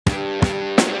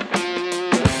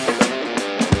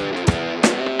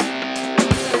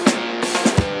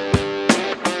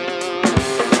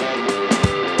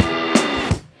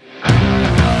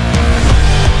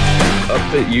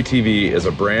UPFIT UTV is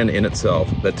a brand in itself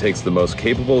that takes the most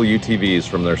capable UTVs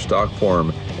from their stock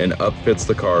form and upfits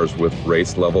the cars with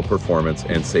race-level performance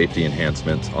and safety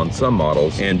enhancements on some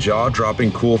models and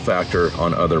jaw-dropping cool factor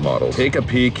on other models. Take a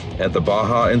peek at the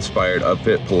Baja-inspired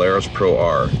upfit Polaris Pro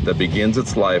R that begins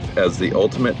its life as the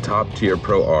ultimate top-tier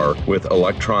Pro R with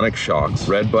electronic shocks,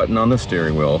 red button on the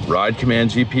steering wheel, ride command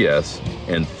GPS,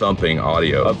 and thumping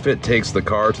audio. Upfit takes the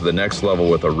car to the next level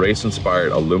with a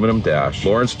race-inspired aluminum dash,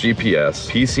 LOWRANCE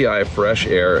GPS, PCI fresh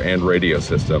air and radio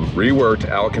system, reworked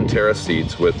Alcantara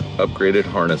seats with upgraded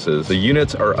harnesses. The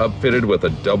units are upfitted with a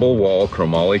double-wall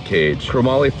chromoly cage,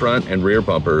 chromoly front and rear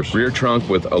bumpers, rear trunk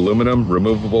with aluminum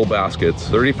removable baskets,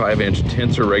 35-inch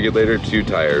Tensor regulator 2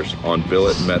 tires on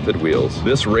billet method wheels.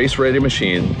 This race-ready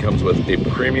machine comes with a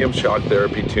premium shock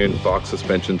therapy tuned Fox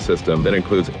suspension system that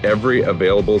includes every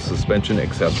available suspension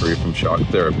accessory from Shock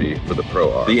Therapy for the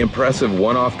Pro R. The impressive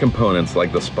one-off components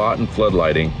like the spot and flood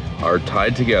lighting are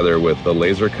tied together with the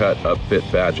laser cut upfit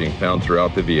badging found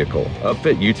throughout the vehicle.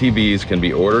 Upfit UTVs can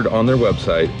be ordered on their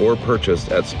website or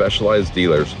purchased at specialized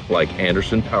dealers like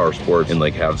Anderson Power Sports in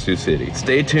Lake Havasu City.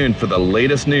 Stay tuned for the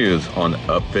latest news on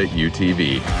Upfit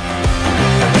UTV.